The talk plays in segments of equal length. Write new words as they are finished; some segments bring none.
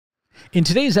In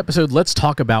today's episode, let's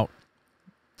talk about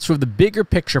sort of the bigger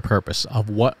picture purpose of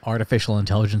what artificial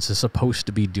intelligence is supposed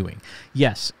to be doing.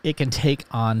 Yes, it can take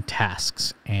on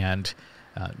tasks and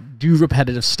do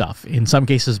repetitive stuff, in some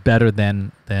cases better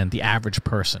than the average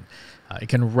person. It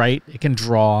can write, it can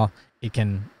draw, it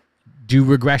can do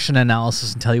regression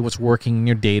analysis and tell you what's working in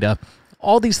your data.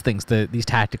 All these things, these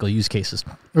tactical use cases,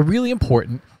 are really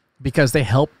important because they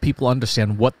help people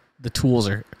understand what the tools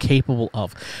are capable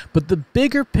of. But the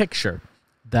bigger picture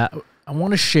that I want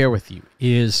to share with you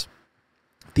is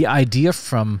the idea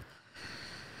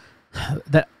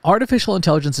that artificial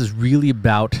intelligence is really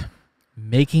about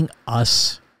making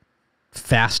us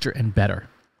faster and better,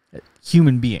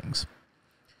 human beings.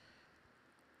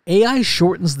 AI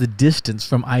shortens the distance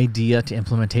from idea to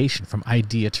implementation, from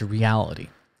idea to reality.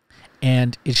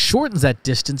 And it shortens that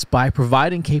distance by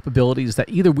providing capabilities that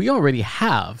either we already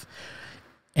have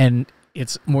and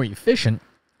it's more efficient,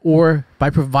 or by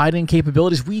providing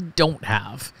capabilities we don't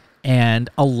have and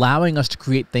allowing us to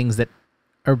create things that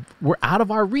we're out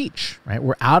of our reach, right?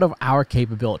 We're out of our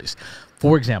capabilities.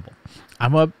 For example,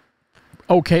 I'm a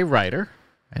okay writer,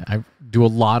 and I do a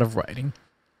lot of writing,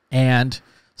 and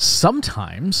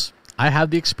sometimes I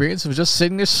have the experience of just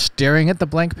sitting there staring at the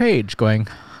blank page going,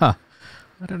 I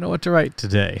don't know what to write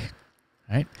today,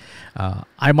 right?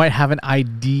 I might have an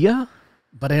idea,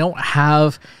 but I don't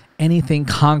have anything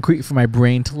concrete for my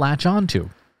brain to latch onto.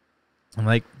 I'm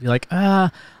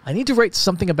I need to write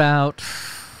something about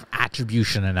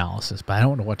attribution analysis, but I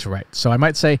don't know what to write. So I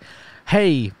might say,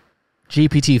 hey,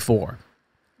 GPT-4,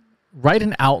 write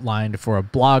an outline for a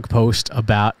blog post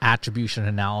about attribution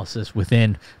analysis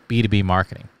within B2B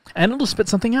marketing. And it'll spit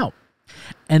something out.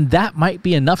 And that might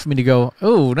be enough for me to go,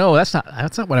 oh, no, that's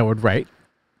not what I would write.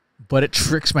 But it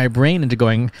tricks my brain into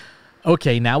going,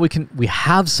 okay, now we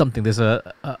have something. There's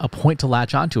a point to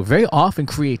latch onto. Very often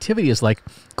creativity is like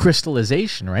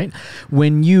crystallization, right?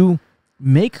 When you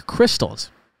make crystals,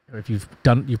 you've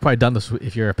probably done this,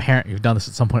 if you're a parent, you've done this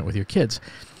at some point with your kids.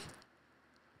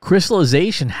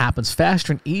 Crystallization happens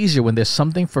faster and easier when there's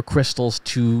something for crystals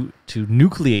to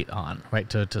nucleate on, right?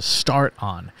 To start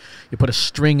on. You put a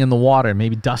string in the water,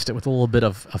 maybe dust it with a little bit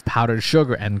of powdered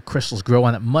sugar, and crystals grow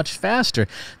on it much faster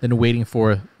than waiting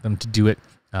for them to do it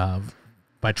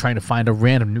by trying to find a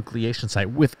random nucleation site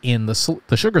within the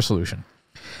sugar solution.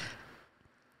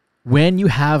 When you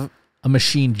have a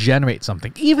machine generate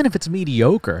something, even if it's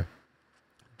mediocre,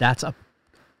 that's a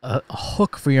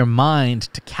hook for your mind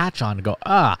to catch on, to go,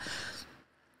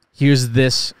 here's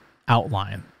this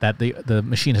outline that the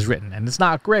machine has written, and it's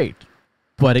not great,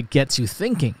 but it gets you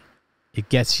thinking. It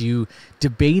gets you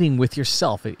debating with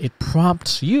yourself. It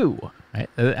prompts you, right?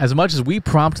 As much as we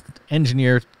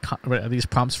engineer these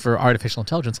prompts for artificial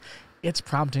intelligence, it's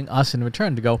prompting us in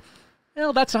return to go,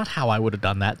 no, that's not how I would have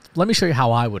done that. Let me show you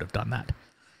how I would have done that,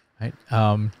 right?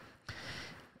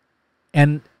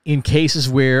 And in cases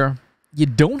where you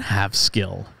don't have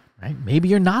skill, right? Maybe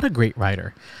you're not a great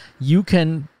writer. You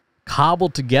can cobble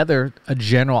together a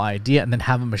general idea and then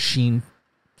have a machine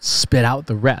spit out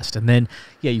the rest. And then,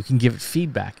 you can give it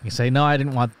feedback. You say, no, I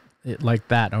didn't want it like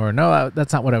that. Or no,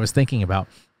 that's not what I was thinking about.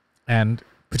 And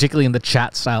particularly in the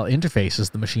chat style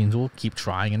interfaces, the machines will keep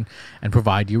trying and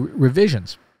provide you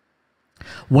revisions.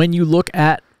 When you look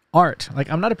at art,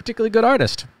 I'm not a particularly good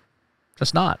artist.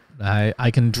 Just not.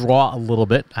 I can draw a little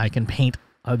bit. I can paint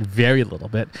a very little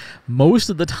bit.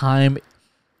 Most of the time,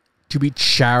 to be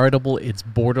charitable, it's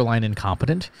borderline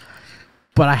incompetent.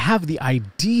 But I have the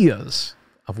ideas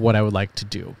of what I would like to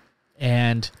do.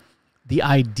 And the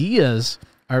ideas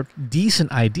are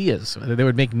decent ideas. They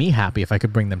would make me happy if I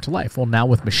could bring them to life. Well, now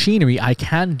with machinery, I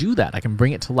can do that. I can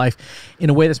bring it to life in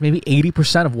a way that's maybe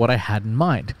 80% of what I had in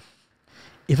mind.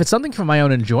 If it's something for my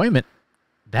own enjoyment,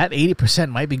 that 80%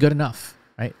 might be good enough.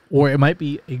 Right? Or it might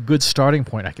be a good starting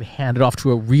point. I can hand it off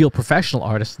to a real professional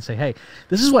artist and say, hey,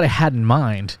 this is what I had in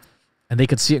mind. And they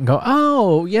could see it and go,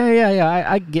 oh, yeah,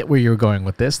 I get where you're going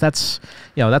with this. That's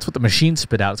what the machine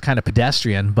spit out. It's kind of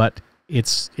pedestrian, but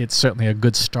it's certainly a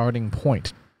good starting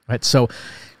point. Right? So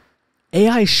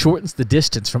AI shortens the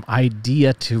distance from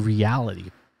idea to reality.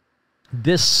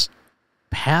 This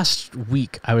past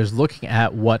week, I was looking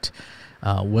at what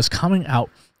was coming out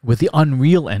with the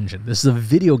Unreal Engine. This is a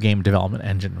video game development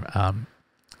engine.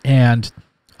 And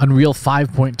Unreal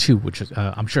 5.2, which is,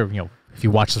 I'm sure, if you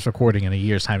watch this recording in a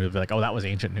year's time, you'll be like, oh, that was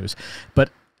ancient news.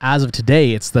 But as of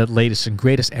today, it's the latest and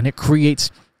greatest, and it creates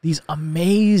these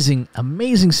amazing,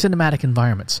 amazing cinematic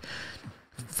environments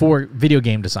for video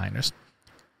game designers.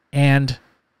 And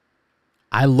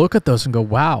I look at those and go,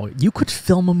 wow, you could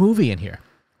film a movie in here,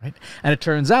 right? And it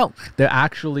turns out they're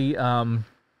actually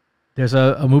There's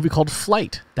a movie called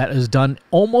Flight that is done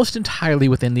almost entirely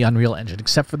within the Unreal Engine,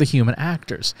 except for the human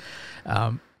actors.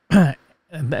 And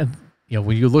then,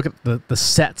 when you look at the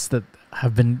sets that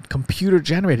have been computer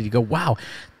generated, you go, wow,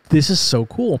 this is so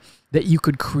cool that you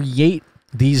could create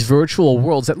these virtual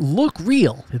worlds that look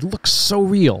real. It looks so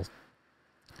real.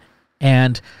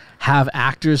 And have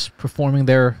actors performing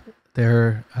their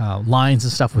lines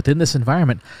and stuff within this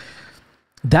environment.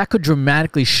 That could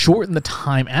dramatically shorten the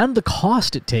time and the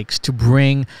cost it takes to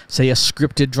bring, say, a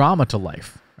scripted drama to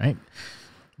life, right?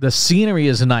 The scenery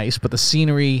is nice, but the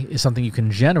scenery is something you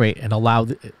can generate and allow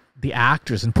the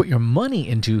actors and put your money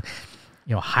into,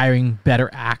 hiring better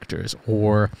actors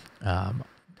or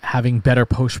having better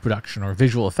post-production or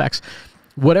visual effects.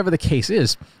 Whatever the case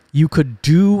is, you could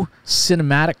do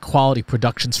cinematic quality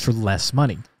productions for less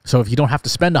money. So if you don't have to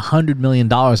spend $100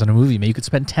 million on a movie, maybe you could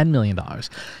spend $10 million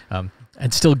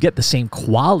and still get the same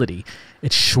quality.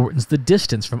 It shortens the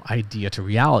distance from idea to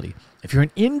reality. If you're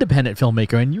an independent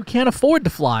filmmaker and you can't afford to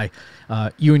fly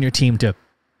you and your team to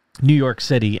New York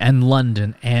City and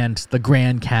London and the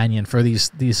Grand Canyon for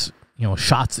these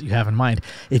shots that you have in mind,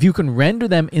 if you can render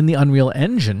them in the Unreal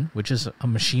Engine, which is a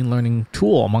machine learning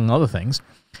tool among other things,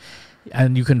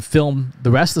 and you can film the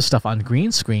rest of the stuff on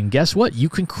green screen, guess what? You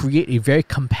can create a very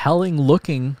compelling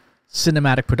looking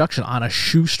cinematic production on a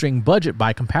shoestring budget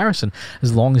by comparison,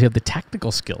 as long as you have the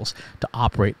technical skills to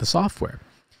operate the software.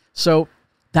 So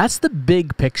that's the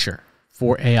big picture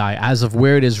for AI as of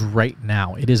where it is right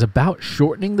now. It is about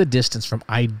shortening the distance from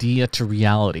idea to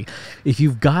reality. If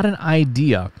you've got an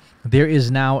idea, there is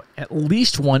now at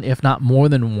least one, if not more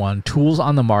than one, tools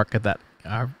on the market that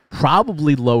are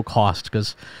probably low cost,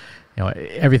 because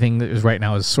everything that is right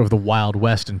now is sort of the Wild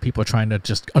West and people are trying to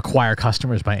just acquire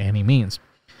customers by any means.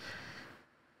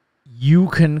 You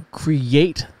can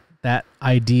create that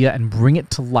idea and bring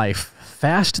it to life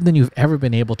faster than you've ever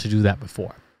been able to do that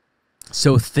before.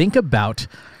 So think about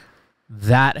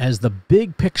that as the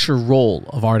big picture role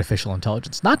of artificial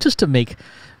intelligence, not just to make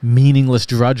meaningless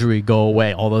drudgery go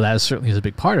away, although that certainly is a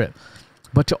big part of it,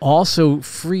 but to also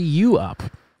free you up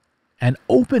and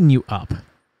open you up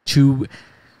to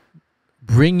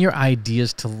bring your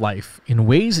ideas to life in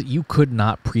ways that you could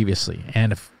not previously.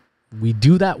 And if we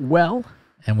do that well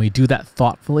and we do that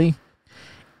thoughtfully,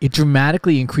 it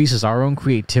dramatically increases our own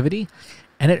creativity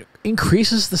and it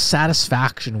increases the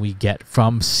satisfaction we get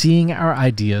from seeing our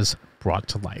ideas brought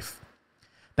to life.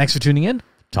 Thanks for tuning in.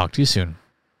 Talk to you soon.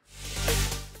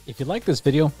 If you like this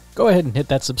video, go ahead and hit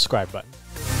that subscribe button.